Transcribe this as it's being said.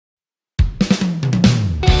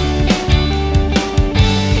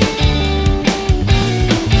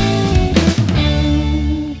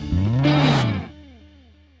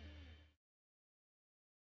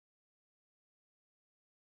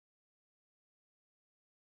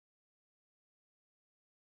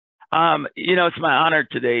It's my honor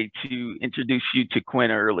today to introduce you to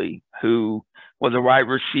Quinn Early, who was a wide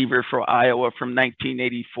receiver for Iowa from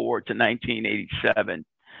 1984 to 1987.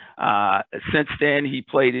 Since then, he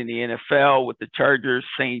played in the NFL with the Chargers,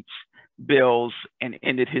 Saints, Bills, and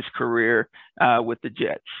ended his career with the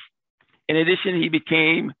Jets. In addition, he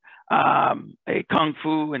became a Kung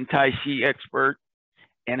Fu and Tai Chi expert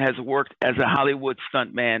and has worked as a Hollywood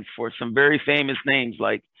stuntman for some very famous names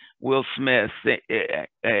like Will Smith, and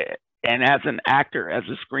as an actor, as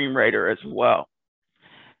a screenwriter as well.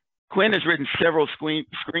 Quinn has written several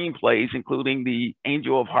screenplays, including the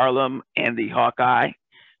Angel of Harlem and the Hawkeye,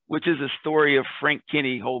 which is a story of Frank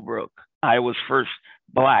Kinney Holbrook, Iowa's first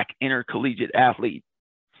Black intercollegiate athlete.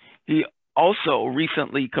 He also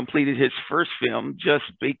recently completed his first film, Just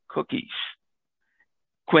Baked Cookies.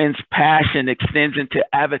 Quinn's passion extends into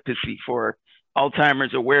advocacy for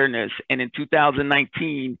Alzheimer's awareness, and in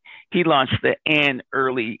 2019, he launched the Ann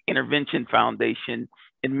Early Intervention Foundation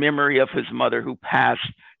in memory of his mother who passed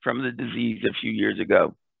from the disease a few years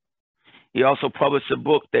ago. He also published a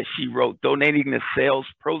book that she wrote, donating the sales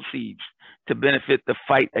proceeds to benefit the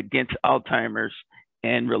fight against Alzheimer's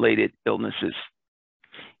and related illnesses.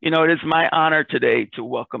 It is my honor today to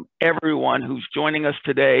welcome everyone who's joining us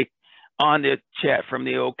today on the chat from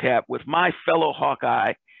the OCAP with my fellow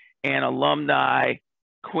Hawkeye and alumni,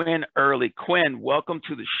 Quinn Early. Quinn, welcome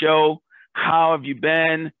to the show. How have you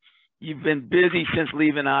been? You've been busy since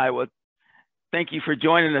leaving Iowa. Thank you for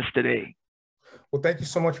joining us today. Well, thank you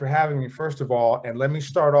so much for having me, first of all. And let me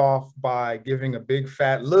start off by giving a big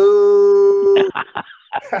fat Lou.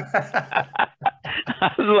 I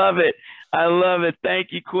love it. I love it. Thank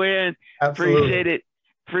you, Quinn. Absolutely.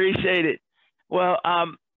 Appreciate it. Well,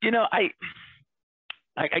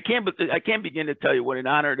 I can't begin to tell you what an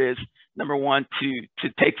honor it is, number one, to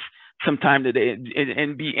take some time today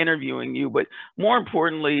and be interviewing you. But more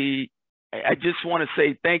importantly, I just want to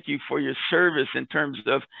say thank you for your service in terms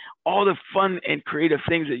of all the fun and creative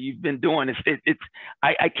things that you've been doing.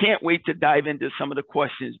 I can't wait to dive into some of the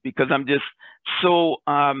questions because I'm just so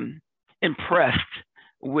impressed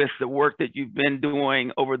with the work that you've been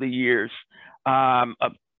doing over the years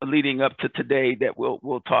leading up to today that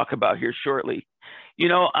we'll talk about here shortly.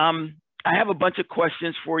 I have a bunch of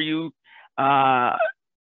questions for you, along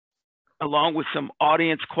with some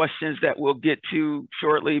audience questions that we'll get to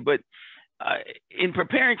shortly. But in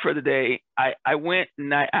preparing for the day, I went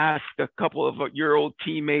and I asked a couple of your old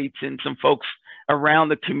teammates and some folks around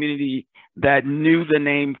the community that knew the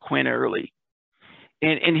name Quinn Early.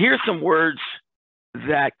 And here's some words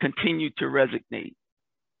that continue to resonate: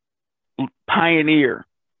 pioneer,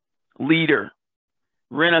 leader,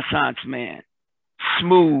 Renaissance man,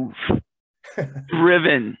 smooth,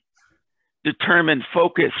 driven, determined,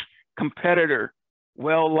 focused, competitor,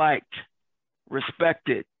 well-liked,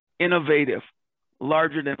 respected, innovative,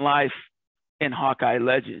 larger than life, and Hawkeye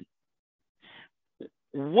legend.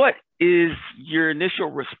 What is your initial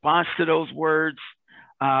response to those words?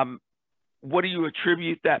 What do you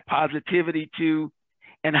attribute that positivity to?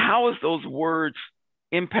 And how has those words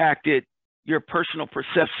impacted your personal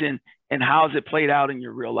perception, and how has it played out in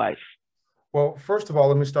your real life? Well, first of all,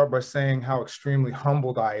 let me start by saying how extremely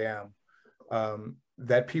humbled I am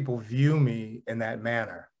that people view me in that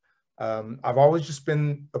manner. I've always just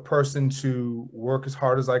been a person to work as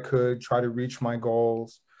hard as I could, try to reach my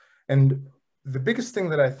goals. And the biggest thing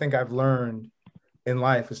that I think I've learned in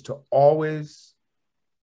life is to always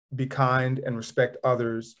be kind and respect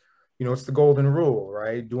others. It's the golden rule,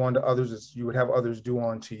 right? Do unto others as you would have others do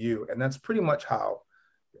unto you. And that's pretty much how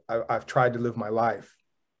I've tried to live my life.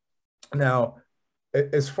 Now,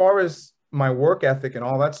 as far as my work ethic and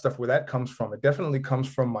all that stuff, where that comes from, it definitely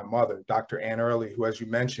comes from my mother, Dr. Ann Early, who, as you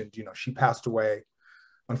mentioned, she passed away,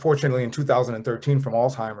 unfortunately, in 2013 from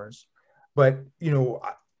Alzheimer's. But,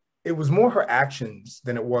 it was more her actions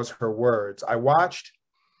than it was her words. I watched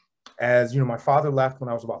as, my father left when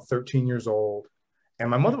I was about 13 years old, and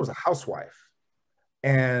my mother was a housewife.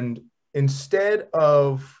 And instead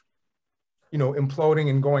of, imploding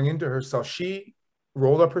and going into herself, she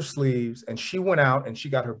rolled up her sleeves and she went out and she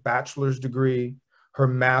got her bachelor's degree, her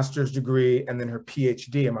master's degree, and then her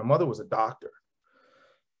PhD. And my mother was a doctor.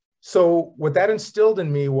 So what that instilled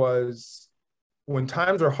in me was, when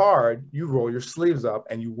times are hard, you roll your sleeves up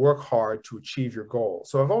and you work hard to achieve your goal.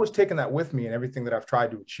 So I've always taken that with me in everything that I've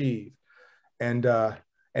tried to achieve. And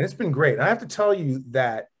it's been great. And I have to tell you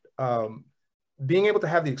that being able to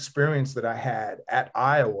have the experience that I had at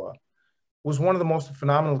Iowa was one of the most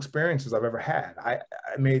phenomenal experiences I've ever had. I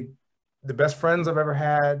made the best friends I've ever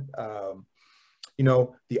had.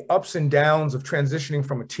 The ups and downs of transitioning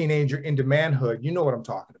from a teenager into manhood, you know what I'm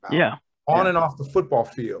talking about. Yeah. on and off the football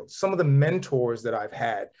field, some of the mentors that I've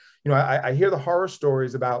had. You know, I hear the horror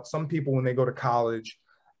stories about some people when they go to college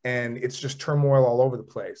and it's just turmoil all over the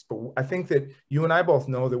place. But I think that you and I both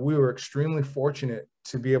know that we were extremely fortunate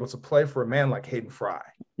to be able to play for a man like Hayden Fry.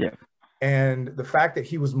 Yeah. And the fact that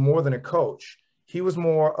he was more than a coach, he was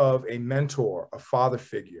more of a mentor, a father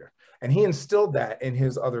figure. And he instilled that in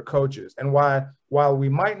his other coaches. And while we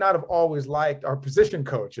might not have always liked our position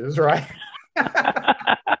coaches, right?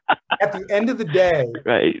 At the end of the day,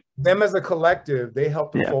 right, them as a collective, they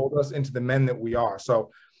helped to fold us into the men that we are. So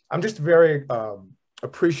I'm just very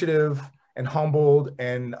appreciative and humbled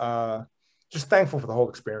and just thankful for the whole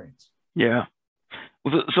experience. Yeah.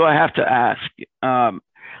 So I have to ask,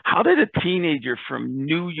 how did a teenager from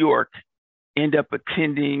New York end up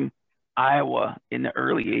attending Iowa in the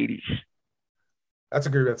early 80s? That's a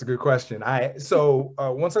good question. So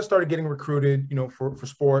once I started getting recruited, you know, for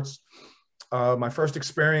sports, my first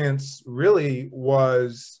experience really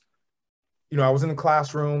was, you know, I was in the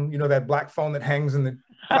classroom, you know, that black phone that hangs in the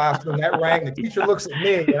classroom, that rang, the teacher looks at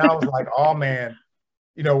me and I was like, oh man,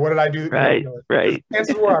 you know, what did I do? Right, you know, right.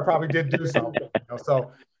 Chances were I probably did do something. You know?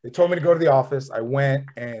 So they told me to go to the office. I went,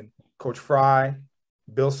 and Coach Fry,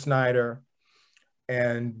 Bill Snyder,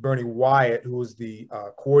 and Bernie Wyatt, who was the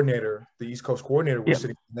coordinator, the East Coast coordinator, were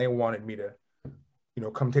sitting. They wanted me to, you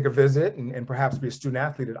know, come take a visit and perhaps be a student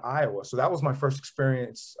athlete at Iowa. So that was my first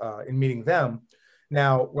experience in meeting them.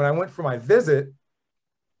 Now, when I went for my visit,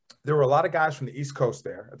 there were a lot of guys from the East Coast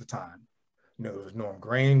there at the time. You know, there was Norm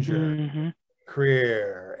Granger,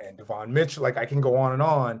 Creer, and Devon Mitchell. Like, I can go on and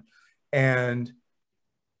on. And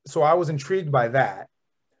so I was intrigued by that.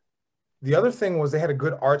 The other thing was they had a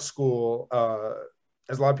good art school.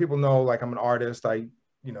 As a lot of people know, like, I'm an artist. I,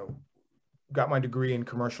 you know, got my degree in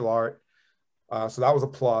commercial art. So that was a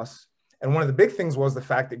plus. And one of the big things was the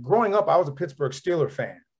fact that growing up, I was a Pittsburgh Steelers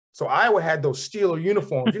fan. So Iowa had those Steeler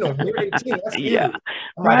uniforms. You know, when you're 18, that's huge. I'm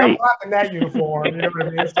like, I'm rocking that uniform. You know what I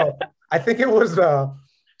mean? So I think it was,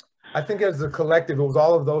 I think as a collective, it was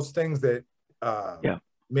all of those things that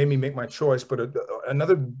made me make my choice. But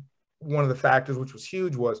another one of the factors, which was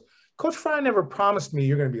huge, was Coach Fry never promised me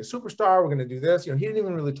you're going to be a superstar. We're going to do this. You know, he didn't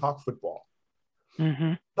even really talk football.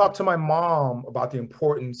 Talked to my mom about the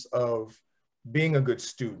importance of being a good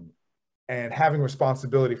student and having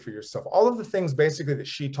responsibility for yourself. All of the things basically that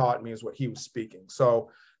she taught me is what he was speaking. So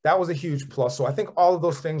that was a huge plus. So I think all of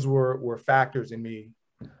those things were factors in me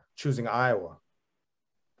choosing Iowa.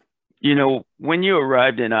 You know, when you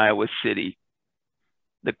arrived in Iowa City,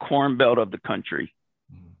 the Corn Belt of the country,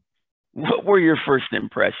 what were your first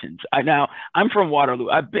impressions? I'm from Waterloo.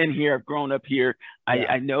 I've been here. I've grown up here.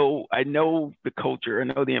 I know the culture. I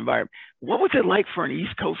know the environment. What was it like for an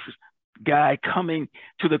East Coast guy coming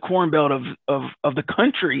to the Corn Belt of the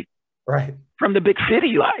country, right, from the big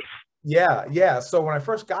city life? Yeah. So when I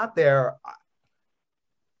first got there,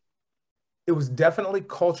 it was definitely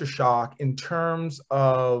culture shock in terms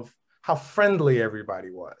of how friendly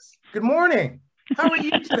everybody was. Good morning. How are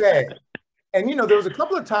you today? And, you know, there was a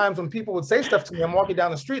couple of times when people would say stuff to me. I'm walking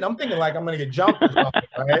down the street, and I'm thinking like I'm going to get jumped or something,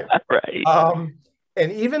 right? Right.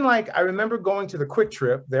 And even like I remember going to the Quick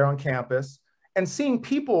Trip there on campus and seeing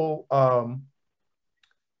people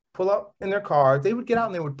pull up in their car. They would get out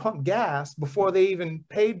and they would pump gas before they even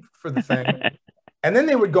paid for the thing. And then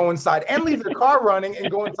they would go inside and leave their car running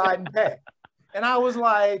and go inside and pay. And I was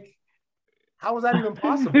like, how was that even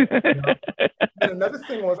possible? You know? And another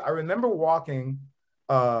thing was I remember walking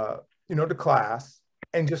you know, to class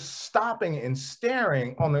and just stopping and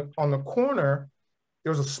staring on the corner.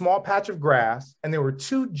 There was a small patch of grass and there were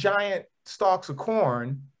two giant stalks of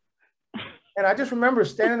corn. And I just remember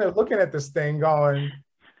standing there looking at this thing going,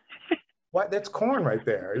 what? That's corn right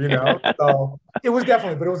there, you know? So it was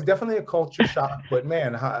definitely a culture shock, but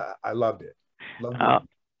man, I loved it.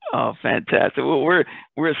 Oh, fantastic. Well,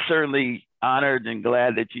 we're certainly honored and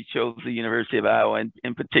glad that you chose the University of Iowa, and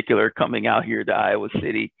in particular, coming out here to Iowa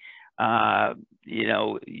City. You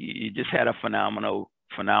know, you just had a phenomenal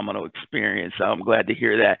experience. So I'm glad to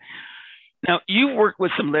hear that. Now, you worked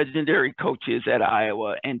with some legendary coaches at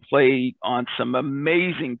Iowa and played on some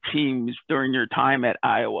amazing teams during your time at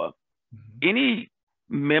Iowa. Any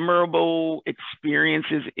memorable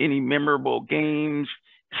experiences, any memorable games,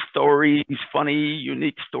 stories, funny,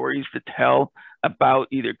 unique stories to tell about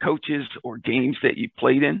either coaches or games that you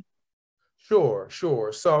played in? Sure.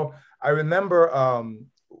 So I remember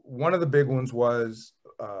one of the big ones was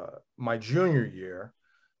my junior year.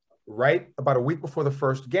 Right about a week before the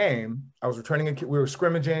first game, I was returning we were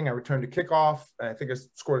scrimmaging. I returned a kickoff, and I think I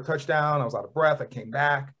scored a touchdown. I was out of breath. I came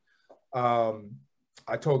back.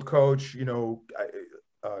 I told coach, you know,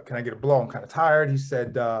 can I get a blow? I'm kind of tired. He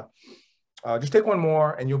said, Just take one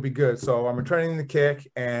more and you'll be good. So I'm returning the kick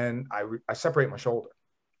and I separate my shoulder.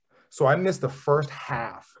 So I missed the first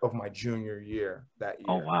half of my junior year that year.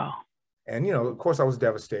 Oh, wow. And, of course I was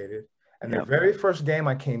devastated. And Yep. the very first game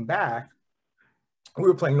I came back, we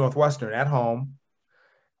were playing Northwestern at home.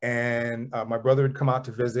 And my brother had come out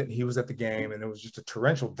to visit and he was at the game and it was just a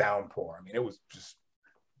torrential downpour. I mean, it was just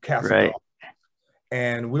cats and dogs.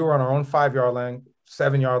 And we were on our own 5-yard line,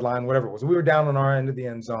 7-yard line, whatever it was. We were down on our end of the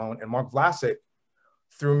end zone and Mark Vlasic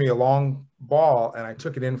threw me a long ball and I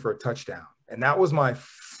took it in for a touchdown. And that was my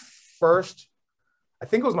first, I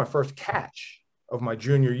think it was my first catch of my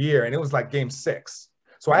junior year. And it was like game 6.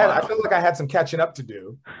 So I felt like I had some catching up to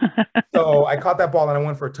do. So I caught that ball and I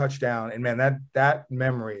went for a touchdown. And man, that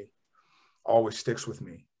memory always sticks with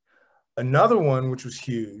me. Another one, which was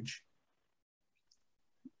huge,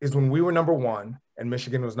 is when we were number 1 and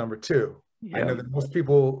Michigan was number 2. Yep. I know that most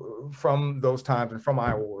people from those times and from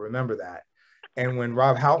Iowa will remember that. And when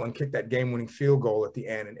Rob Houtland kicked that game-winning field goal at the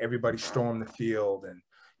end and everybody stormed the field. And,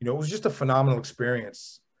 it was just a phenomenal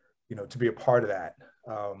experience, to be a part of that.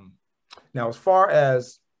 Now, as far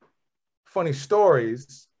as funny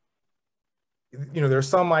stories, there's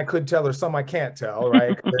some I could tell, there's some I can't tell,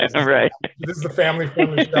 right? Right. This is a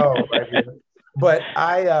family-friendly show, right here. But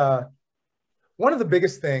one of the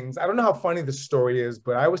biggest things, I don't know how funny this story is,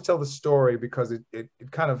 but I always tell the story because it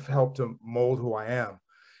kind of helped to mold who I am.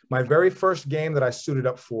 My very first game that I suited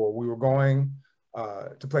up for, we were going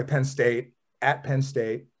to play Penn State at Penn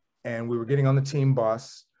State, and we were getting on the team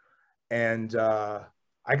bus. And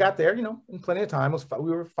I got there, in plenty of time.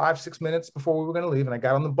 We were 5-6 minutes before we were going to leave, and I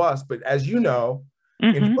got on the bus. But as you know,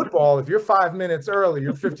 in football, if you're 5 minutes early,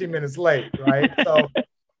 you're 15 minutes late, right? So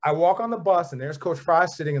I walk on the bus, and there's Coach Fry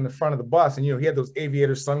sitting in the front of the bus, and he had those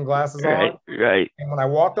aviator sunglasses on. Right. And when I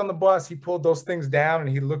walked on the bus, he pulled those things down, and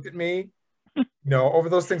he looked at me, over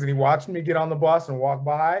those things, and he watched me get on the bus and walk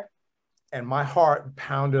by, and my heart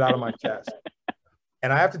pounded out of my chest.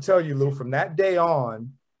 And I have to tell you, Lou, from that day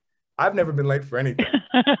on, I've never been late for anything.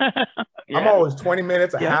 Yeah. I'm always 20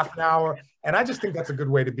 minutes, half an hour. And I just think that's a good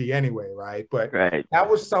way to be anyway, right? But that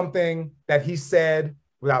was something that he said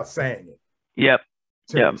without saying it. Yep.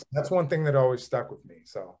 So that's one thing that always stuck with me.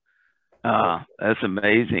 So. That's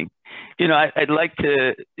amazing. I'd like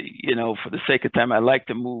to, for the sake of time, I'd like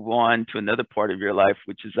to move on to another part of your life,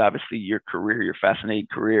 which is obviously your career, your fascinating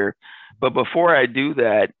career. But before I do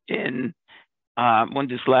that, one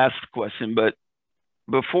just last question, but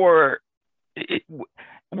before,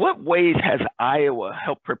 what ways has Iowa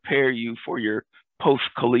helped prepare you for your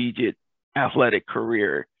post-collegiate athletic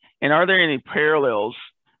career? And are there any parallels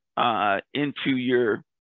into your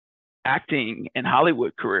acting and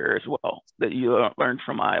Hollywood career as well that you learned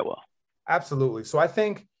from Iowa? Absolutely. So I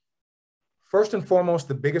think first and foremost,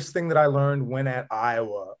 the biggest thing that I learned when at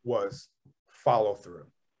Iowa was follow through.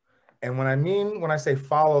 And when I say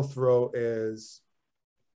follow through is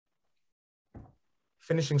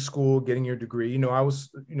finishing school, getting your degree. I was,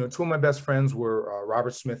 two of my best friends were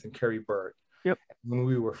Robert Smith and Kerry Burt. Yep. When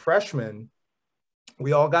we were freshmen,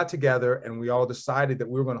 we all got together and we all decided that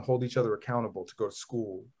we were going to hold each other accountable to go to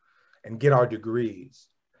school and get our degrees.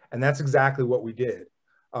 And that's exactly what we did.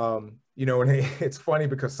 And it's funny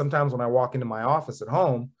because sometimes when I walk into my office at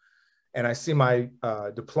home and I see my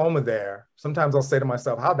diploma there, sometimes I'll say to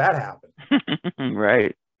myself, how'd that happen?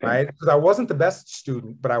 Right. Because I wasn't the best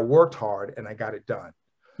student, but I worked hard and I got it done.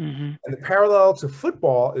 Mm-hmm. And the parallel to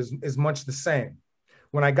football is much the same.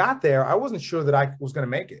 When I got there, I wasn't sure that I was going to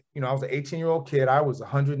make it. I was an 18-year-old kid. I was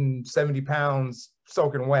 170 pounds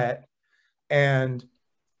soaking wet. And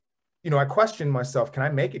I questioned myself, can I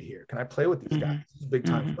make it here? Can I play with these guys? This is big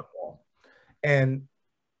time football. And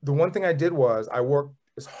the one thing I did was I worked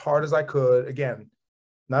as hard as I could. Again,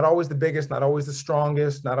 not always the biggest, not always the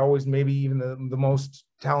strongest, not always maybe even the most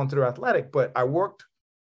talented or athletic, but I worked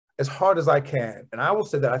as hard as I can. And I will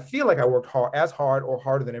say that I feel like I worked as hard or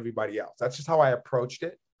harder than everybody else. That's just how I approached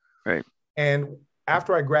it. Right. And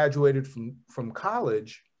after I graduated from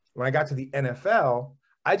college, when I got to the NFL,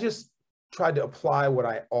 I just tried to apply what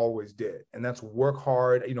I always did. And that's work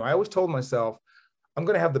hard. I always told myself, I'm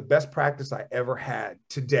going to have the best practice I ever had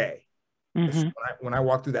today when I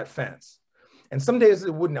walked through that fence. And some days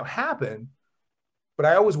it wouldn't happen, but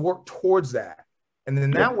I always worked towards that. And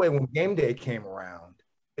then that way, when game day came around,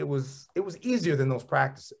 it was easier than those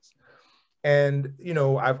practices. And,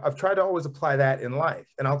 I've tried to always apply that in life.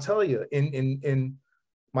 And I'll tell you, in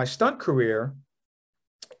my stunt career,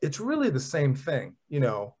 it's really the same thing,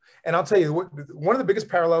 And I'll tell you, one of the biggest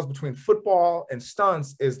parallels between football and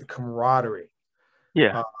stunts is the camaraderie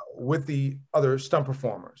with the other stunt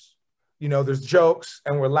performers. there's jokes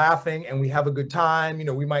and we're laughing and we have a good time.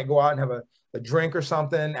 We might go out and have a drink or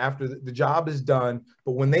something after the job is done.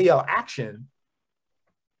 But when they yell action,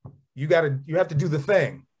 you have to do the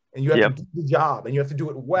thing, and you have to do the job, and you have to do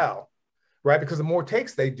it well, right? Because the more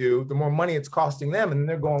takes they do, the more money it's costing them. And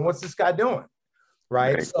they're going, what's this guy doing?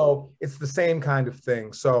 Right. So it's the same kind of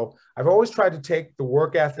thing. So I've always tried to take the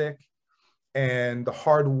work ethic and the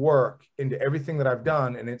hard work into everything that I've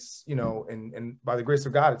done. And it's, and by the grace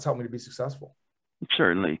of God, it's helped me to be successful.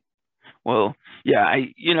 Certainly. Well, yeah,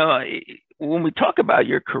 when we talk about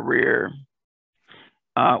your career,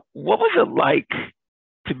 what was it like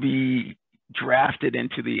to be drafted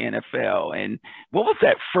into the NFL? And what was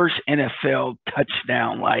that first NFL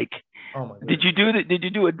touchdown like? Oh my Did you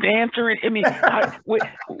do a dance or I mean, what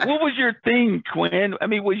was your thing, Quinn? I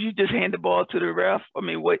mean, was you just hand the ball to the ref? I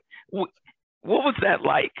mean, what was that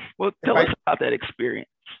like? Well, tell us about that experience.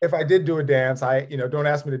 If I did do a dance, don't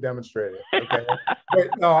ask me to demonstrate it. Okay. But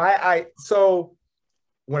no, so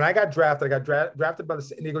when I got drafted, drafted by the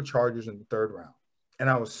San Diego Chargers in the 3rd round. And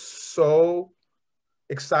I was so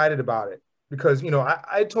excited about it because,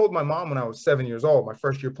 I told my mom when I was 7 years old, my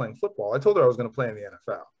first year playing football, I told her I was going to play in the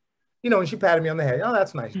NFL. And she patted me on the head. Oh,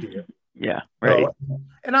 that's nice, dear. Yeah, right.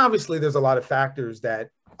 And obviously there's a lot of factors that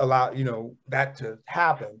allow, that to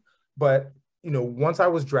happen. But, once I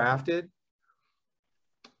was drafted,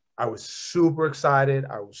 I was super excited.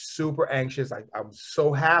 I was super anxious. I was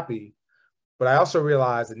so happy. But I also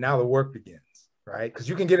realized that now the work begins, right? Because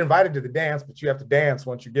you can get invited to the dance, but you have to dance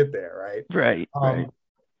once you get there, right? Right.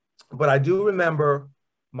 But I do remember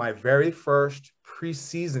my very first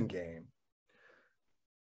preseason game.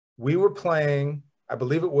 We were playing, I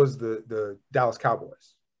believe it was the Dallas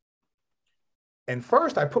Cowboys. And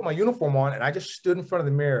first I put my uniform on and I just stood in front of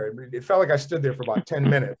the mirror. It felt like I stood there for about 10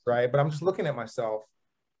 minutes, right? But I'm just looking at myself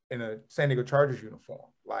in a San Diego Chargers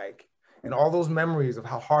uniform, and all those memories of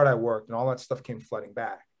how hard I worked and all that stuff came flooding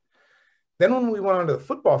back. Then when we went onto the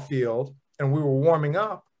football field and we were warming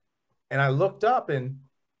up and I looked up and,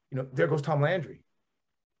 there goes Tom Landry.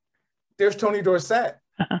 There's Tony Dorsett.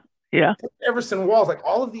 Yeah. Everson Walls,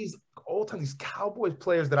 all of these these Cowboys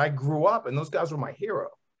players that I grew up, and those guys were my hero.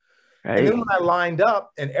 Right. And then when I lined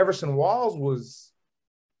up and Everson Walls was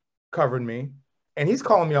covering me and he's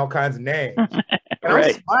calling me all kinds of names. And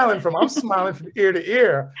I'm smiling from ear to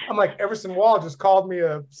ear. I'm like, Everson Walls just called me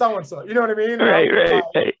a so-and-so. You know what I mean? Right.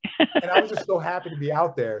 And I was just so happy to be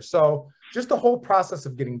out there. So just the whole process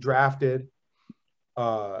of getting drafted,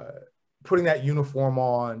 putting that uniform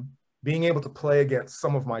on, being able to play against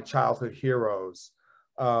some of my childhood heroes.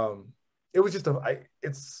 It was just I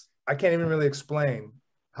can't even really explain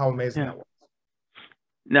how amazing that was.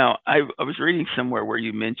 Now, I was reading somewhere where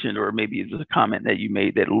you mentioned, or maybe it was a comment that you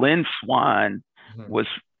made, that Lynn Swann was,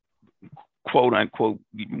 quote unquote,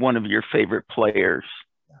 one of your favorite players.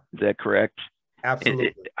 Is that correct?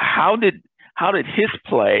 Absolutely. How did his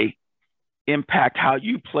play impact how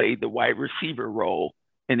you played the wide receiver role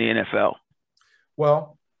in the NFL?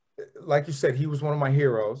 Well, like you said, he was one of my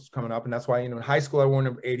heroes coming up. And that's why, in high school, I wore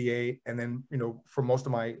number 88. And then, for most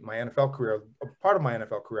of my NFL career, part of my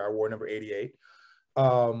NFL career, I wore number 88.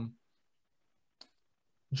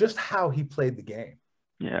 Just how he played the game.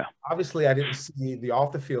 Yeah. Obviously, I didn't see the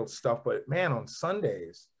off the field stuff, but man, on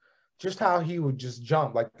Sundays, just how he would just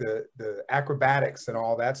jump, the acrobatics and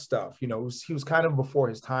all that stuff. He was kind of before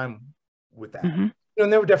his time with that. Mm-hmm.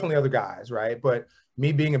 And there were definitely other guys, right? But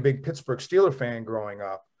me being a big Pittsburgh Steelers fan growing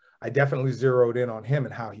up, I definitely zeroed in on him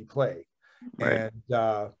and how he played. Right.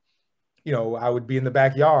 And, I would be in the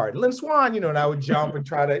backyard, Lynn Swann, and I would jump and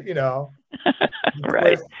try to,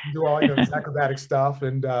 right. do all, this acrobatic stuff.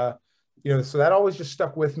 And, so that always just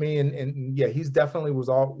stuck with me. And yeah, he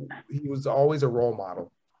was always a role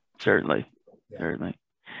model. Certainly. Yeah. Certainly.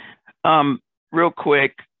 Real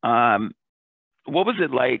quick, what was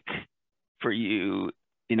it like for you,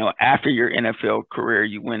 after your NFL career,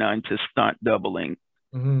 you went on to stunt doubling?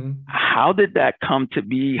 Mm-hmm. How did that come to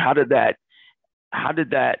be? How did that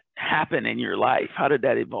happen in your life? How did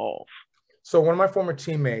that evolve? So one of my former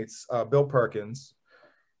teammates, Bill Perkins,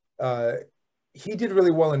 he did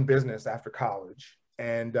really well in business after college.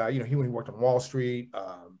 And, he worked on Wall Street,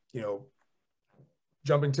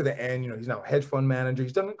 jumping to the end, he's now a hedge fund manager.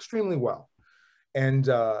 He's done extremely well. And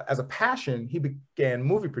as a passion, he began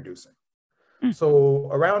movie producing. Mm. So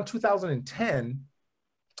around 2010,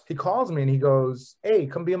 he calls me and he goes, "Hey,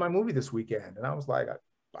 come be in my movie this weekend." And I was like,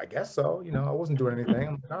 I guess so. I wasn't doing anything.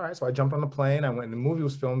 I'm like, all right. So I jumped on the plane. I went, and the movie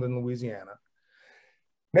was filmed in Louisiana.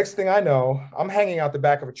 Next thing I know, I'm hanging out the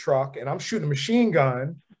back of a truck and I'm shooting a machine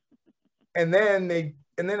gun. And then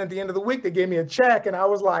at the end of the week, they gave me a check. And I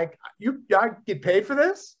was like, I get paid for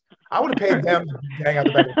this? I would have paid them to hang out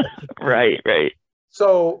the back of the truck. Right.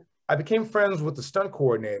 So I became friends with the stunt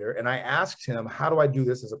coordinator, and I asked him, how do I do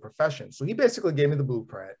this as a profession? So he basically gave me the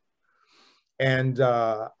blueprint, and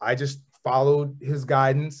I just followed his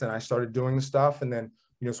guidance, and I started doing the stuff. And then,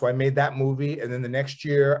 so I made that movie, and then the next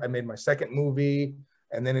year I made my second movie,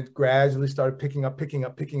 and then it gradually started picking up,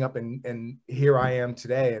 and here I am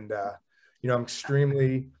today. And I'm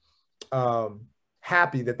extremely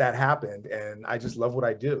happy that happened, and I just love what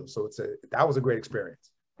I do. So that was a great experience.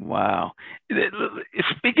 Wow.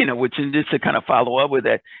 Speaking of which, and just to kind of follow up with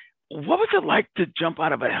that, what was it like to jump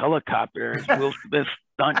out of a helicopter as Will Smith's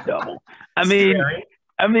stunt double? I mean,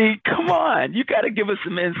 come on, you got to give us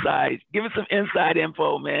some insight. Give us some inside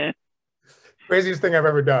info, man. Craziest thing I've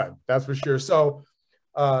ever done, that's for sure. So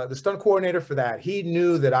the stunt coordinator for that, he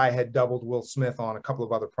knew that I had doubled Will Smith on a couple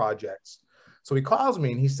of other projects. So he calls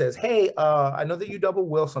me and he says, hey, I know that you double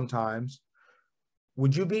Will sometimes.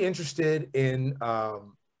 Would you be interested in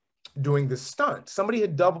doing this stunt? Somebody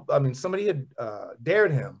had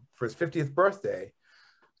dared him for his 50th birthday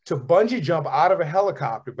to bungee jump out of a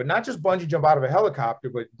helicopter, but not just bungee jump out of a helicopter,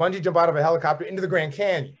 but bungee jump out of a helicopter into the Grand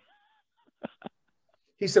Canyon.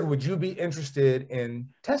 He said, would you be interested in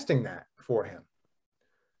testing that for him?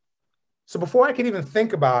 So before I could even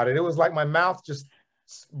think about it, it was like my mouth just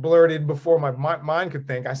blurted before my mind could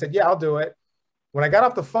think. I said, yeah, I'll do it. When I got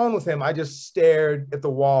off the phone with him, I just stared at the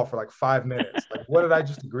wall for like 5 minutes. Like, what did I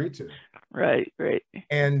just agree to? Right.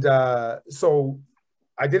 And so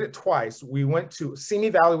I did it twice. We went to Simi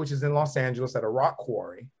Valley, which is in Los Angeles, at a rock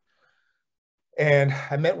quarry. And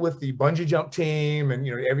I met with the bungee jump team and,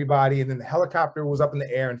 everybody. And then the helicopter was up in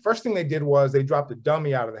the air. And first thing they did was they dropped a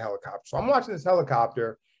dummy out of the helicopter. So I'm watching this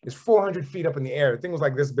helicopter. It's 400 feet up in the air. The thing was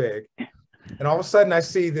like this big. And all of a sudden I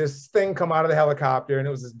see this thing come out of the helicopter, and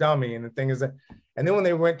it was this dummy. And the thing is, and then when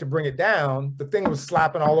they went to bring it down, the thing was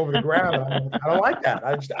slapping all over the ground. And I don't like that.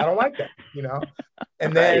 I don't like that,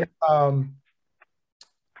 And then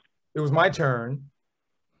it was my turn.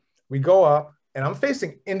 We go up, and I'm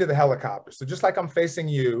facing into the helicopter. So just like I'm facing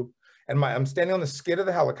you, and I'm standing on the skid of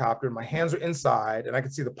the helicopter, and my hands are inside, and I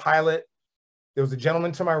could see the pilot. There was a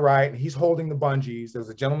gentleman to my right, and he's holding the bungees. There was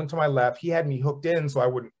a gentleman to my left. He had me hooked in so I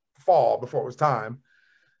wouldn't fall before it was time.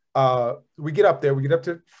 We get up there, we get up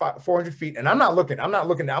to 400 feet, and I'm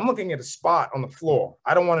looking at a spot on the floor.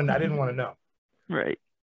 I didn't want to know. Right.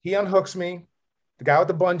 He unhooks me. The guy with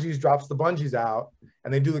the bungees drops the bungees out,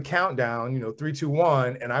 and they do the countdown, 3, 2,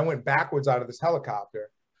 1. And I went backwards out of this helicopter,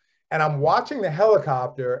 and I'm watching the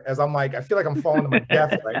helicopter as I'm like, I feel like I'm falling to my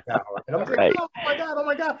death right now. And I'm like, oh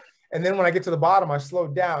my God. And then when I get to the bottom, I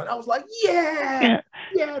slowed down. I was like, yeah.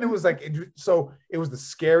 And it was like, it was the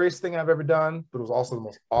scariest thing I've ever done, but it was also the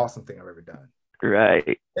most awesome thing I've ever done.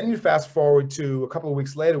 Right. Then you fast forward to a couple of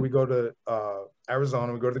weeks later, we go to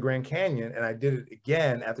Arizona, we go to the Grand Canyon, and I did it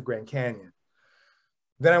again at the Grand Canyon.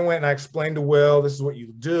 Then I went and I explained to Will, this is what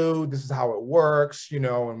you do, this is how it works,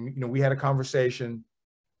 and we had a conversation,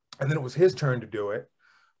 and then it was his turn to do it.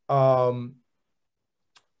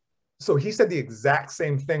 So he said the exact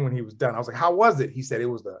same thing when he was done. I was like, how was it? He said it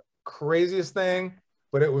was the craziest thing,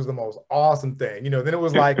 but it was the most awesome thing. Then it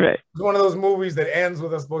was like It was one of those movies that ends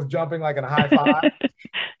with us both jumping like in a high five.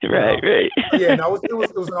 Right. Yeah, no, it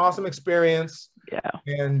was an awesome experience. Yeah.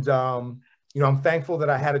 And I'm thankful that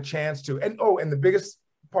I had a chance to. And the biggest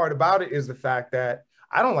part about it is the fact that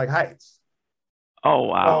I don't like heights. Oh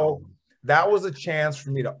wow. So that was a chance for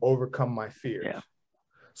me to overcome my fears. Yeah.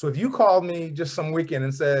 So if you called me just some weekend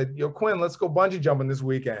and said, yo, Quinn, let's go bungee jumping this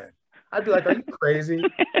weekend, I'd be like, are you crazy?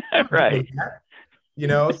 Right.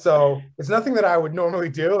 So it's nothing that I would normally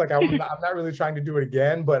do. Like I'm not really trying to do it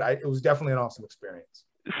again, but it was definitely an awesome experience.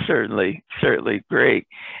 Certainly. Great.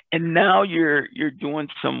 And now you're doing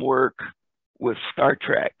some work with Star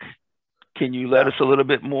Trek. Can you let us a little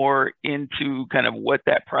bit more into kind of what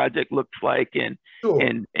that project looks like and sure.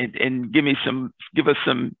 and give us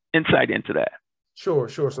some insight into that? Sure.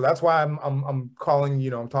 So that's why I'm calling,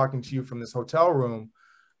 I'm talking to you from this hotel room.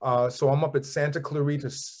 So I'm up at Santa Clarita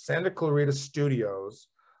Studios,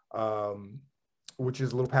 which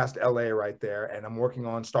is a little past LA right there. And I'm working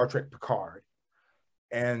on Star Trek Picard.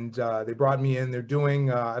 And they brought me in. They're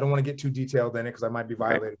doing, I don't want to get too detailed in it because I might be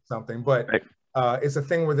violating something, but it's a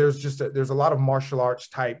thing where there's a lot of martial arts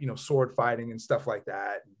type, sword fighting and stuff like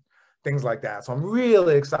that. Things like that. So I'm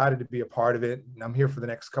really excited to be a part of it. And I'm here for the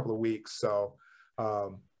next couple of weeks. So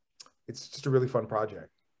it's just a really fun project.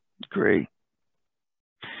 Great.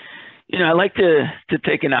 I'd like to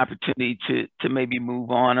take an opportunity to maybe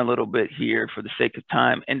move on a little bit here for the sake of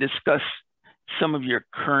time and discuss some of your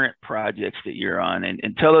current projects that you're on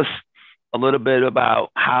and tell us a little bit about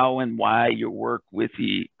how and why your work with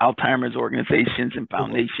the Alzheimer's organizations and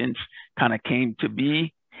foundations kind of came to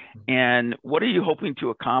be? And what are you hoping to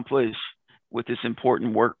accomplish with this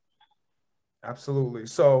important work? Absolutely.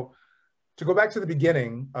 So to go back to the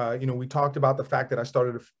beginning, we talked about the fact that I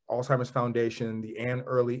started an Alzheimer's Foundation, the Ann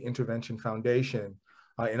Early Intervention Foundation,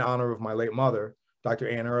 in honor of my late mother, Dr.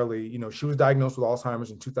 Ann Early. She was diagnosed with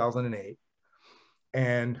Alzheimer's in 2008.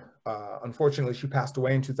 And unfortunately, she passed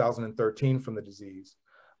away in 2013 from the disease.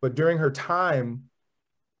 But during her time,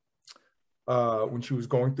 when she was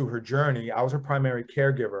going through her journey, I was her primary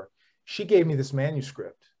caregiver. She gave me this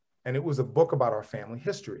manuscript, and it was a book about our family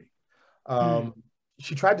history.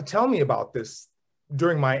 She tried to tell me about this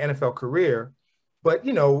during my NFL career, but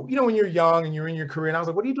when you're young and you're in your career, and I was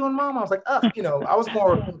like, "What are you doing, Mom?" I was like, I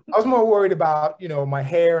was more worried about my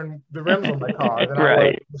hair and the rims on my car than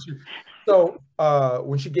I was. So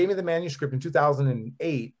when she gave me the manuscript in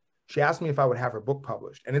 2008, she asked me if I would have her book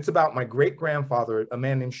published, and it's about my great grandfather, a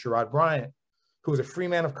man named Sherrod Bryant, who was a free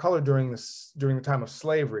man of color during the time of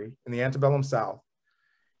slavery in the antebellum South.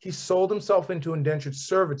 He sold himself into indentured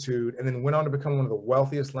servitude and then went on to become one of the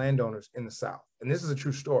wealthiest landowners in the South. And this is a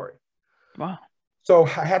true story. Wow. So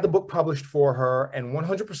I had the book published for her, and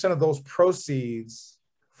 100% of those proceeds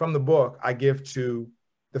from the book I give to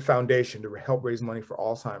the foundation to help raise money for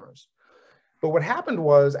Alzheimer's. But what happened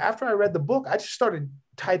was, after I read the book, I just started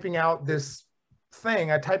typing out this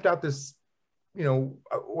thing. I typed out this,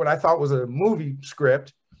 what I thought was a movie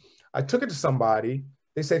script. I took it to somebody.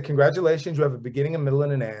 They said, "Congratulations, you have a beginning, a middle,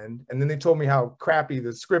 and an end." And then they told me how crappy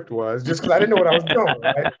the script was, just because I didn't know what I was doing,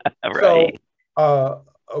 right? Right. So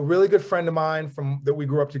a really good friend of mine that we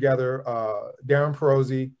grew up together, Darren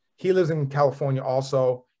Perosi, he lives in California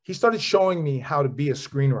also. He started showing me how to be a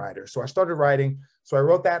screenwriter. So I started writing. So I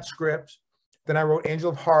wrote that script. Then I wrote Angel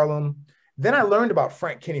of Harlem. Then I learned about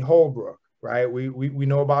Frank Kinney Holbrook, right? We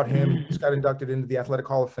know about him. He just got inducted into the Athletic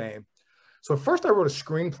Hall of Fame. So first I wrote a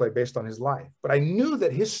screenplay based on his life, but I knew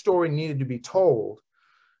that his story needed to be told.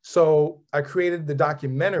 So I created the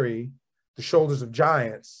documentary, The Shoulders of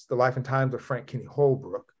Giants, The Life and Times of Frank Kinney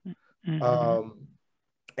Holbrook.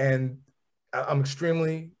 And I'm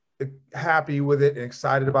extremely happy with it and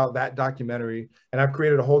excited about that documentary. And I've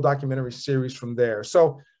created a whole documentary series from there.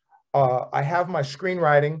 So I have my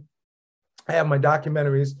screenwriting, I have my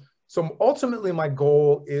documentaries. So ultimately, my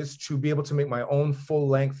goal is to be able to make my own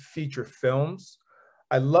full-length feature films.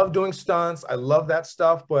 I love doing stunts. I love that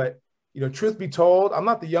stuff. But, truth be told, I'm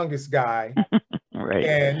not the youngest guy. Right.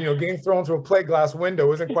 And, getting thrown through a plate glass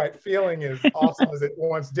window isn't quite feeling as awesome as it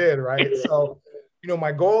once did, right? So,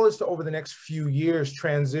 my goal is to, over the next few years,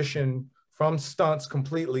 transition from stunts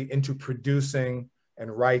completely into producing and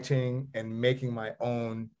writing and making my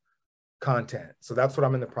own content. So that's what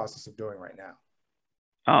I'm in the process of doing right now.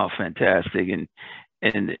 Oh, fantastic. And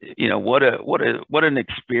what an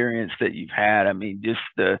experience that you've had. I mean, just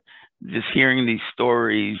hearing these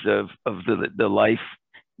stories of the life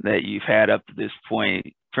that you've had up to this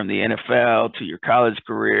point, from the NFL to your college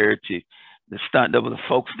career to the stunt double, the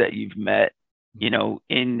folks that you've met,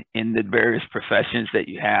 in the various professions that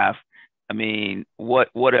you have. I mean, what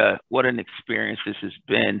an experience this has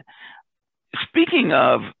been. Speaking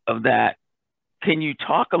of that, can you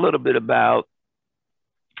talk a little bit about,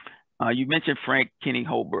 you mentioned Frank Kinney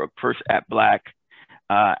Holbrook, first Black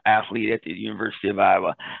athlete at the University of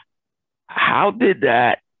Iowa. How did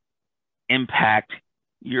that impact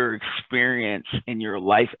your experience in your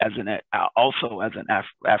life as an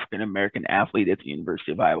African-American athlete at the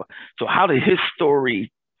University of Iowa? So how did his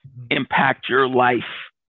story impact your life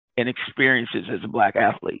and experiences as a Black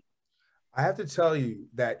athlete? I have to tell you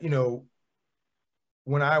that,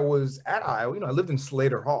 when I was at Iowa, I lived in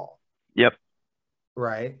Slater Hall. Yep.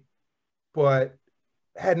 Right. But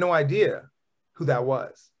had no idea who that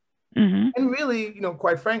was. And really,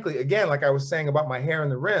 quite frankly, again, like I was saying about my hair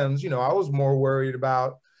and the rims, I was more worried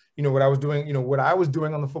about, what I was doing,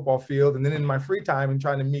 on the football field, and then in my free time and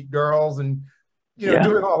trying to meet girls and,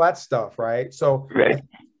 doing all that stuff. Right. So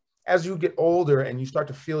as you get older and you start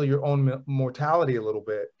to feel your own mortality a little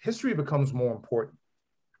bit, history becomes more important.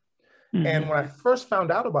 And when I first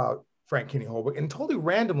found out about Frank Kinney Holbrook, and totally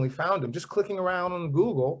randomly found him, just clicking around on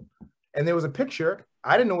Google, and there was a picture.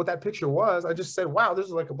 I didn't know what that picture was. I just said, "Wow, this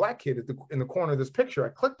is like a Black kid in the corner of this picture." I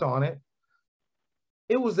clicked on it.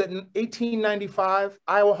 It was an 1895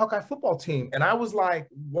 Iowa Hawkeye football team. And I was like,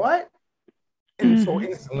 what? And so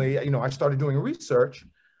instantly, I started doing research.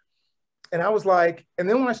 And I was like, and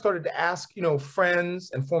then when I started to ask,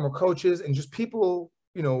 friends and former coaches and just people,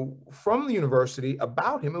 from the university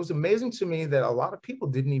about him, it was amazing to me that a lot of people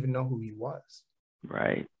didn't even know who he was.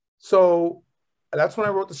 Right. So that's when I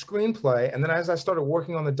wrote the screenplay. And then as I started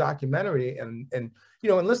working on the documentary and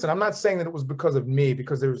listen, I'm not saying that it was because of me,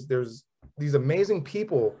 because there's these amazing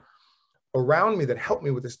people around me that helped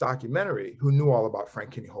me with this documentary who knew all about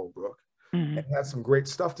Frank Kinney Holbrook and had some great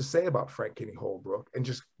stuff to say about Frank Kinney Holbrook and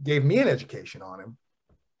just gave me an education on him.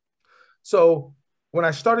 So when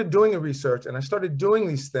I started doing the research and I started doing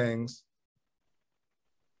these things,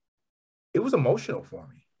 it was emotional for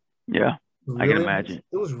me. Yeah, really, I can imagine.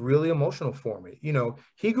 It was really emotional for me.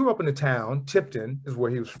 He grew up in a town, Tipton is where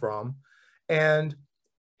he was from, and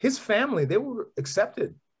his family, they were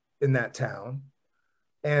accepted in that town.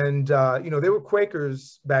 And, they were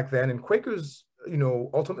Quakers back then, and Quakers,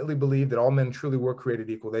 ultimately believed that all men truly were created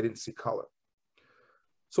equal. They didn't see color.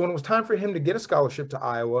 So when it was time for him to get a scholarship to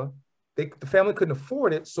Iowa, the family couldn't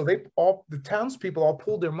afford it. So the townspeople all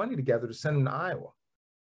pulled their money together to send him to Iowa.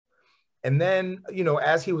 And then,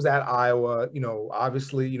 as he was at Iowa,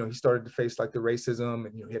 obviously, he started to face like the racism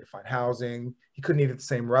and, he had to find housing. He couldn't eat at the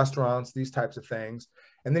same restaurants, these types of things.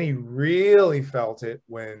 And then he really felt it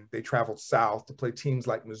when they traveled south to play teams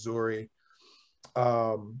like Missouri.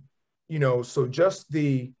 So just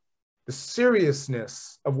the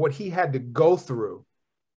seriousness of what he had to go through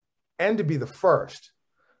and to be the first,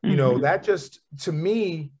 that just, to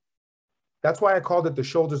me, that's why I called it the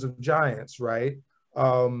shoulders of giants, right?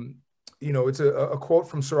 It's a quote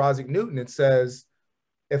from Sir Isaac Newton. It says,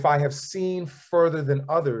 "If I have seen further than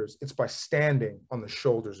others, it's by standing on the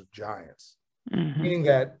shoulders of giants." Meaning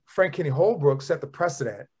that Frank Kinney Holbrook set the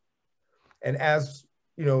precedent. And as,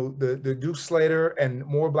 the Duke Slater and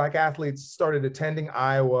more Black athletes started attending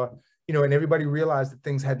Iowa, and everybody realized that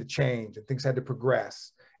things had to change and things had to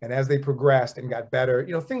progress. And as they progressed and got better,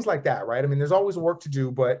 things like that, right? I mean, there's always work to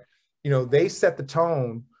do, but, they set the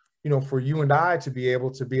tone, for you and I to be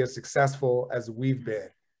able to be as successful as we've been.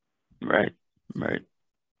 Right.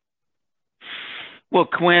 Well,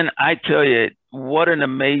 Quinn, I tell you, what an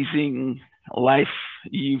amazing life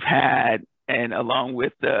you've had, and along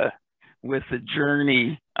with the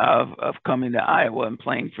journey of coming to Iowa and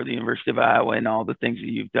playing for the University of Iowa and all the things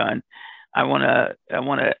that you've done, I want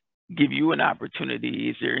to give you an opportunity.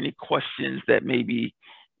 Is there any questions that maybe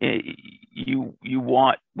you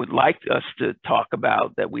would like us to talk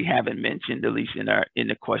about that we haven't mentioned, at least in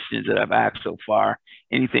the questions that I've asked so far?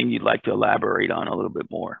 Anything you'd like to elaborate on a little bit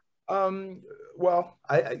more? Well,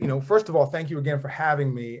 first of all, thank you again for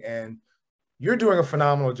having me, and you're doing a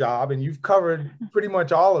phenomenal job, and you've covered pretty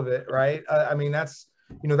much all of it, right? I mean, that's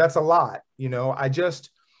a lot.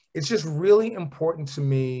 It's just really important to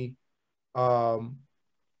me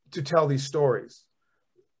to tell these stories.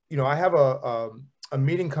 I have a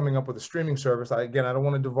meeting coming up with a streaming service. I don't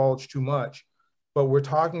want to divulge too much, but we're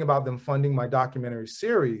talking about them funding my documentary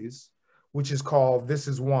series, which is called This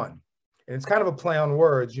Is One. And it's kind of a play on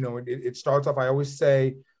words. It starts off, I always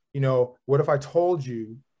say, what if I told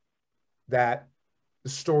you that the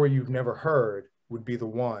story you've never heard would be the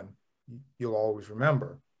one you'll always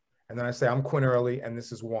remember? And then I say, I'm Quinn Early, and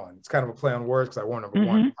this is one. It's kind of a play on words because I won number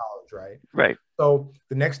one in college, right? Right. So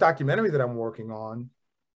the next documentary that I'm working on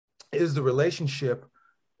is the relationship.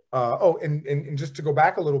 And just to go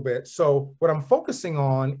back a little bit. So what I'm focusing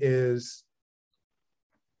on is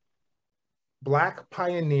Black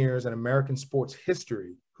pioneers in American sports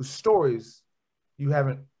history whose stories you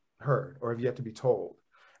haven't heard or have yet to be told.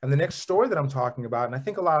 And the next story that I'm talking about, and I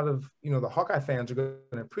think a lot of the Hawkeye fans are going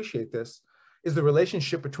to appreciate this, is the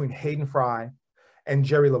relationship between Hayden Fry and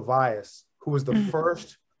Jerry Levias, who was the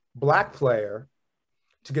first Black player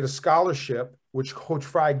to get a scholarship, which Coach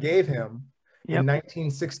Fry gave him in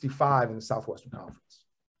 1965 in the Southwestern Conference.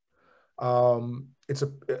 It's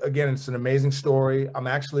an amazing story. I'm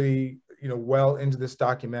actually, well into this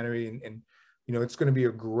documentary, and it's going to be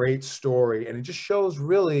a great story. And it just shows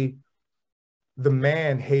really the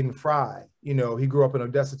man, Hayden Fry. He grew up in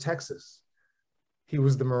Odessa, Texas. He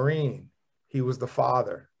was the Marine. He was the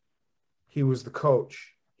father. He was the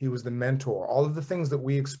coach. He was the mentor. All of the things that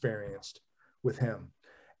we experienced with him.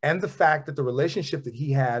 And the fact that the relationship that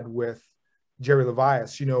he had with Jerry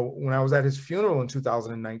Levias, when I was at his funeral in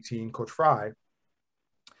 2019, Coach Fry,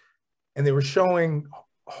 and they were showing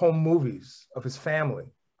home movies of his family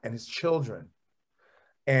and his children.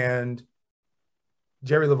 And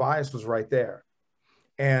Jerry Levias was right there.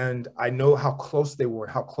 And I know how close they were,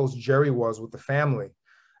 how close Jerry was with the family.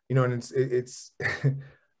 And it's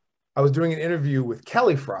I was doing an interview with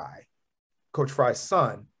Kelly Fry, Coach Fry's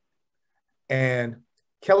son. And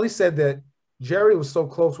Kelly said that Jerry was so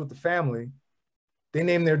close with the family, they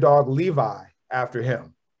named their dog Levi after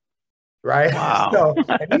him, right? Wow. So,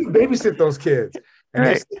 and he would babysit those kids. And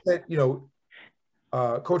they said that,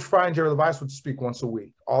 Coach Fry and Jerry Levice would speak once a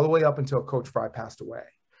week, all the way up until Coach Fry passed away.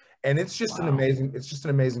 And it's just an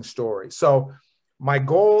amazing story. So my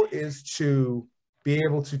goal is to be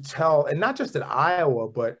able to tell, and not just at Iowa,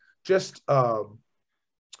 but just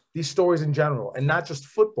these stories in general, and not just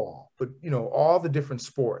football, but, you know, all the different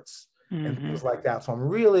sports and things like that. So I'm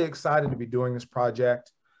really excited to be doing this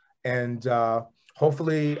project, and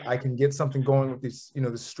hopefully I can get something going with this, you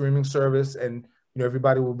know, the streaming service, and, you know,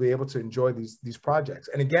 everybody will be able to enjoy these projects.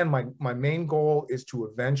 And again, my main goal is to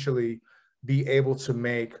eventually be able to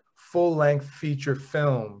make full-length feature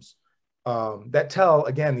films that tell,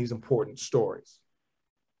 again, these important stories.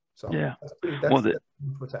 So yeah, that's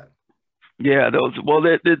what's that. Yeah,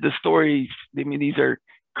 the stories, I mean, these are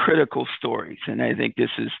critical stories. And I think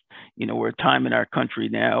this is, you know, we're a time in our country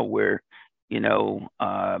now where, you know,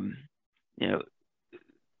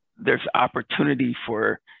 there's opportunity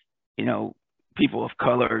for, you know, people of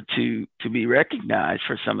color to be recognized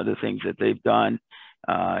for some of the things that they've done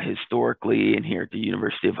historically and here at the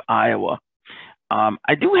University of Iowa.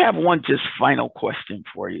 I do have one just final question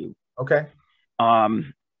for you. Okay.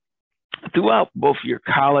 Throughout both your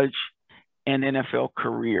college and NFL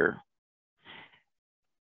career,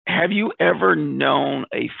 have you ever known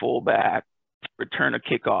a fullback return a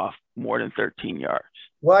kickoff more than 13 yards?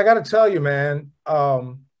 Well, I got to tell you, man,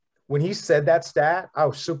 when he said that stat, I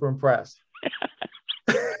was super impressed.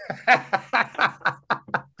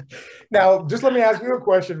 Now, just let me ask you a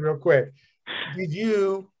question real quick. Did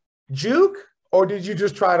you juke, or did you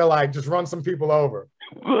just try to like just run some people over?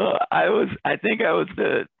 Well, I think I was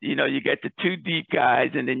the, you know, you got the two deep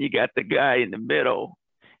guys, and then you got the guy in the middle,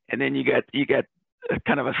 and then you got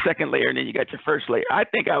kind of a second layer, and then you got your first layer. I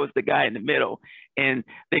think I was the guy in the middle, and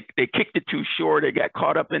they kicked it too short. It got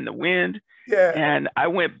caught up in the wind. Yeah. And I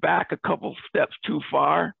went back a couple steps too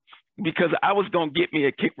far because I was going to get me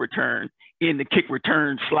a kick return in the kick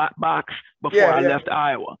return slot box before I left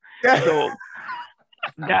Iowa. Yeah. So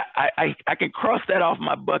that I can cross that off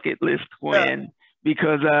my bucket list, Quinn,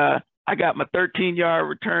 because I got my 13-yard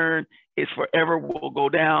return. It's forever will go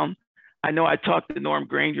down. I know I talked to Norm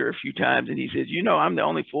Granger a few times, and he says, you know, I'm the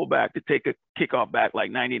only fullback to take a kickoff back like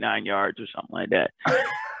 99 yards or something like that.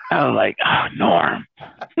 I was like, oh, Norm,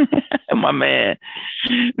 my man.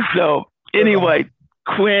 So anyway,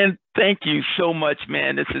 Quinn, thank you so much,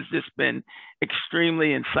 man. This has just been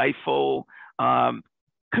extremely insightful.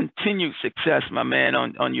 Continued success, my man,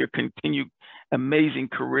 on your continued amazing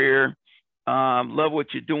career. Love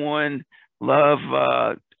what you're doing.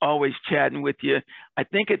 Love always chatting with you. I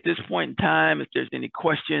think at this point in time, if there's any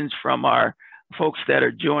questions from our folks that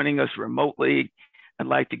are joining us remotely, I'd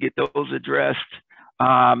like to get those addressed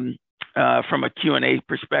from a Q&A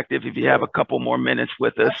perspective, if you have a couple more minutes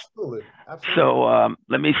with us. Absolutely. Absolutely. So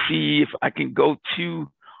let me see if I can go to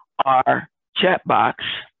our chat box.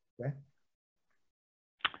 Okay.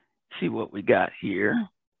 See what we got here.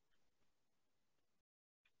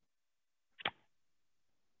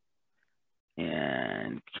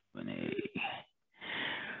 And Q&A.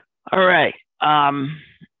 All right.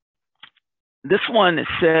 This one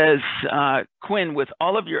says, Quinn, with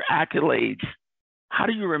all of your accolades, how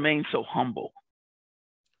do you remain so humble?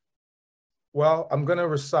 Well, I'm going to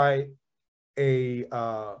recite a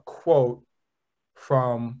quote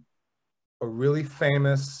from a really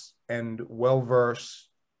famous and well-versed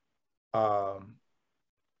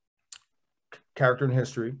character in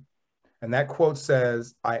history. And that quote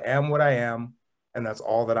says, I am what I am, and that's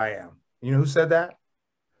all that I am. You know who said that?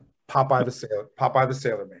 Popeye the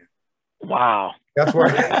Sailor Man. Wow. That's where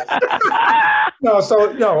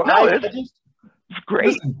it's great.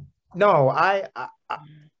 Listen, I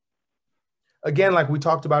again, like we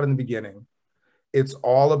talked about in the beginning, it's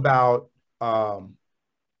all about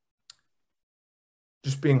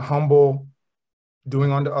just being humble,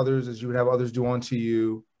 doing unto others as you would have others do unto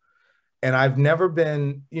you. And I've never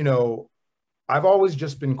been, you know, I've always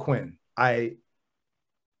just been Quinn. I'm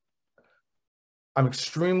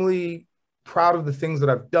extremely proud of the things that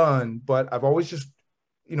I've done, but I've always just,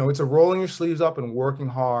 you know, it's a rolling your sleeves up and working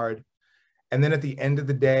hard. And then at the end of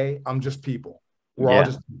the day, I'm just people. We're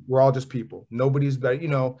all just people. Nobody's better, you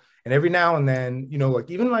know, and every now and then, you know, like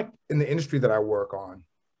even like in the industry that I work on,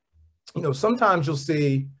 you know, sometimes you'll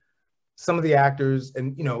see some of the actors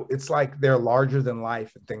and, you know, it's like they're larger than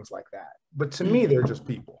life and things like that. But to me, they're just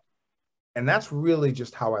people. And that's really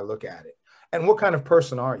just how I look at it. And what kind of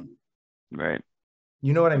person are you? Right.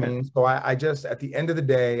 You know what I mean? So I just, at the end of the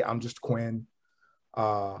day, I'm just Quinn.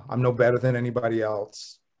 I'm no better than anybody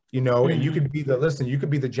else, you know, and you could be you could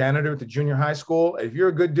be the janitor at the junior high school. If you're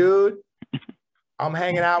a good dude, I'm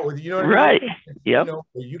hanging out with you, know what I mean? Right. Yep. You know,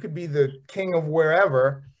 you could be the king of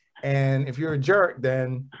wherever. And if you're a jerk,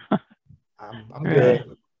 then I'm good. I don't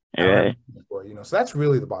have Right. anything for you, so that's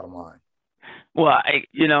really the bottom line. Well,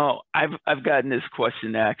 I've gotten this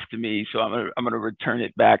question asked to me, so I'm gonna return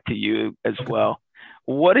it back to you as Okay. well.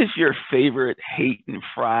 What is your favorite Hayden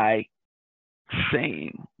Fry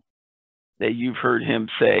saying that you've heard him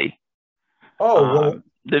say? Oh, well,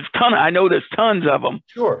 I know there's tons of them,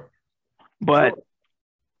 sure. but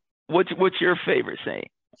Sure. what's your favorite saying?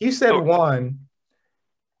 He said Oh, one,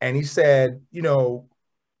 and he said,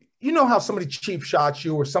 how somebody cheap shots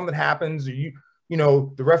you or something happens, or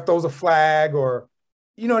the ref throws a flag, or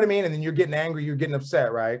you know what I mean? And then you're getting angry, you're getting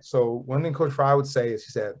upset, right? So one thing Coach Fry would say is,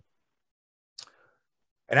 he said,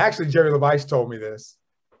 and actually Jerry Levice told me this.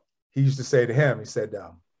 He used to say to him, he said,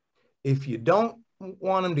 if you don't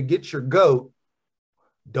want him to get your goat,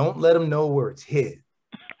 don't let him know where it's hid.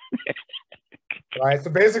 Right. So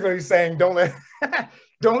basically he's saying, don't let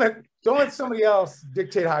somebody else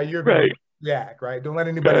dictate how you're going to react. Right. Don't let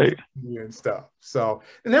anybody get you and stuff. So,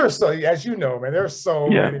 and there are so, as you know, man, there are so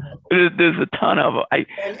many. There's a ton of them.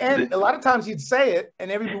 And a lot of times he'd say it, and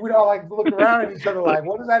we'd all like look around at each other like,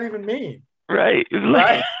 what does that even mean? Right.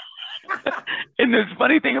 Right. And the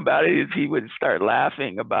funny thing about it is he would start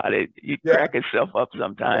laughing about it. He'd crack himself up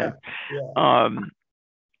sometimes.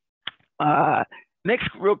 Next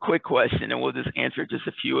real quick question, and we'll just answer just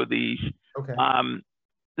a few of these. Okay.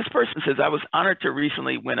 This person says, I was honored to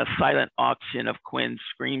recently win a silent auction of Quinn's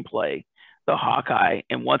screenplay, The Hawkeye,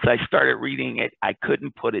 and once I started reading it, I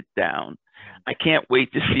couldn't put it down. I can't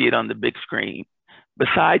wait to see it on the big screen.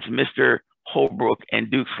 Besides Mr. Holbrook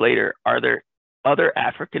and Duke Slater, are there other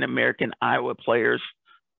African-American Iowa players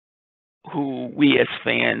who we as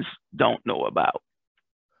fans don't know about?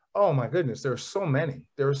 Oh my goodness, there are so many.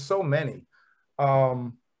 There are so many. I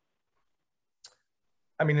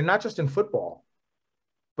mean, and not just in football,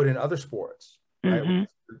 but in other sports, right?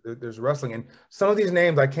 Mm-hmm. There's wrestling, and some of these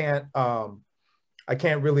names I can't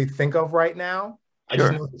really think of right now. I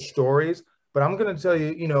just know the stories, but I'm going to tell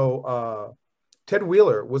you, Ted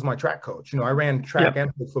Wheeler was my track coach. I ran track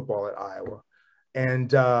and football at Iowa,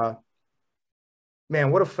 and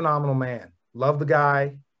man, what a phenomenal man. Love the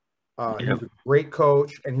guy. He was a great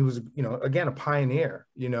coach, and he was, again, a pioneer.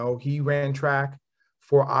 He ran track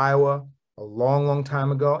for Iowa a long, long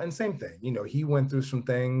time ago. And same thing, he went through some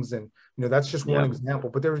things, and, that's just one example,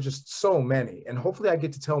 but there were just so many. And hopefully I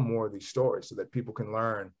get to tell more of these stories so that people can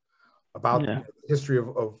learn about the history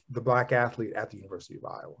of the Black athlete at the University of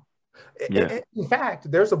Iowa. In fact,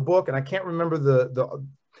 there's a book, and I can't remember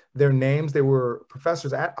their names. They were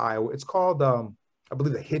professors at Iowa. It's called, I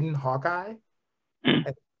believe, The Hidden Hawkeye.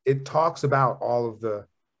 And it talks about all of the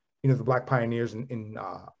Black pioneers in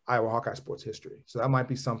Iowa Hawkeye sports history. So that might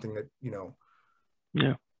be something that,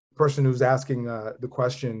 the person who's asking the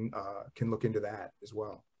question can look into that as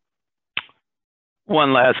well.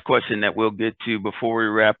 One last question that we'll get to before we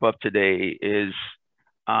wrap up today is,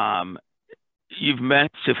 you've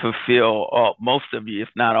managed to fulfill most of you, if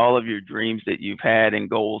not all of your dreams that you've had and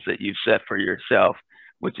goals that you've set for yourself,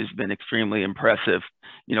 which has been extremely impressive.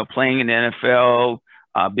 Playing in the NFL,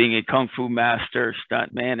 being a kung fu master,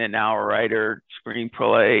 stuntman, and now a writer,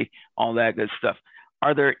 screenplay, all that good stuff.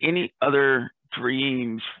 Are there any other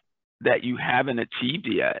dreams that you haven't achieved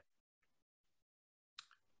yet?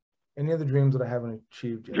 Any other dreams that I haven't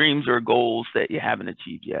achieved yet? Dreams or goals that you haven't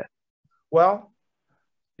achieved yet? Well,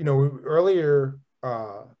 earlier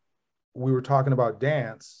we were talking about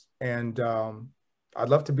dance, and I'd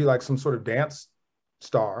love to be like some sort of dance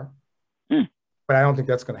star, but I don't think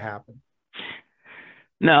that's going to happen.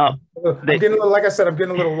 No, I'm getting a little, like I said, I'm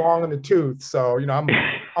getting a little long in the tooth. So,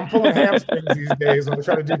 I'm pulling hamstrings these days when I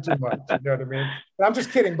try to do too much. You know what I mean? But I'm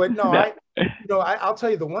just kidding. But no, I'll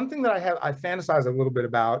tell you, the one thing that I fantasize a little bit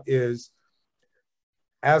about is,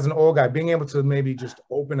 as an old guy, being able to maybe just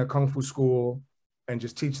open a kung fu school and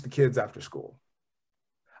just teach the kids after school.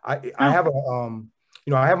 I have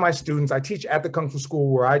I have my students. I teach at the kung fu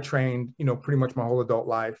school where I trained, pretty much my whole adult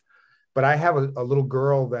life. But I have a little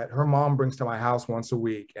girl that her mom brings to my house once a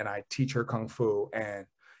week, and I teach her kung fu, and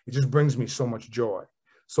it just brings me so much joy.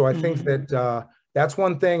 So I think that that's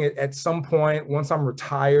one thing. At some point, once I'm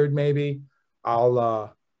retired, maybe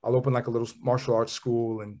I'll open like a little martial arts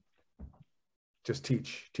school and just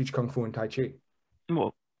teach kung fu and tai chi.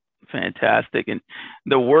 Well, fantastic. And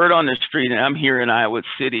the word on the street, and I'm here in Iowa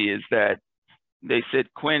City, is that they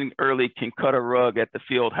said Quinn Early can cut a rug at the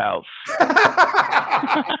field house.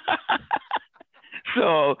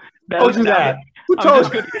 So told you that. Who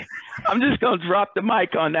told you? I'm just gonna drop the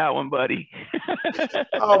mic on that one, buddy.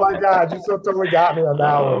 Oh my God, you so totally got me on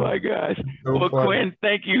that one. Oh my gosh. So well, funny. Quinn,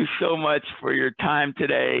 thank you so much for your time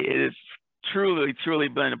today. It is truly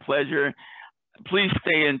been a pleasure. Please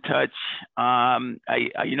stay in touch. I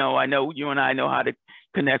know you and I know how to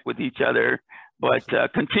connect with each other, but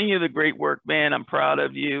continue the great work, man. I'm proud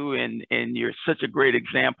of you, and you're such a great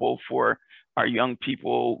example for our young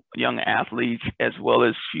people, young athletes, as well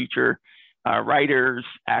as future writers,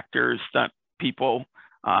 actors, stunt people.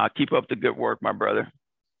 Keep up the good work, my brother.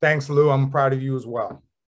 Thanks, Lou. I'm proud of you as well.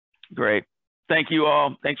 Great. Thank you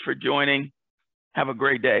all. Thanks for joining. Have a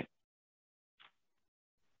great day.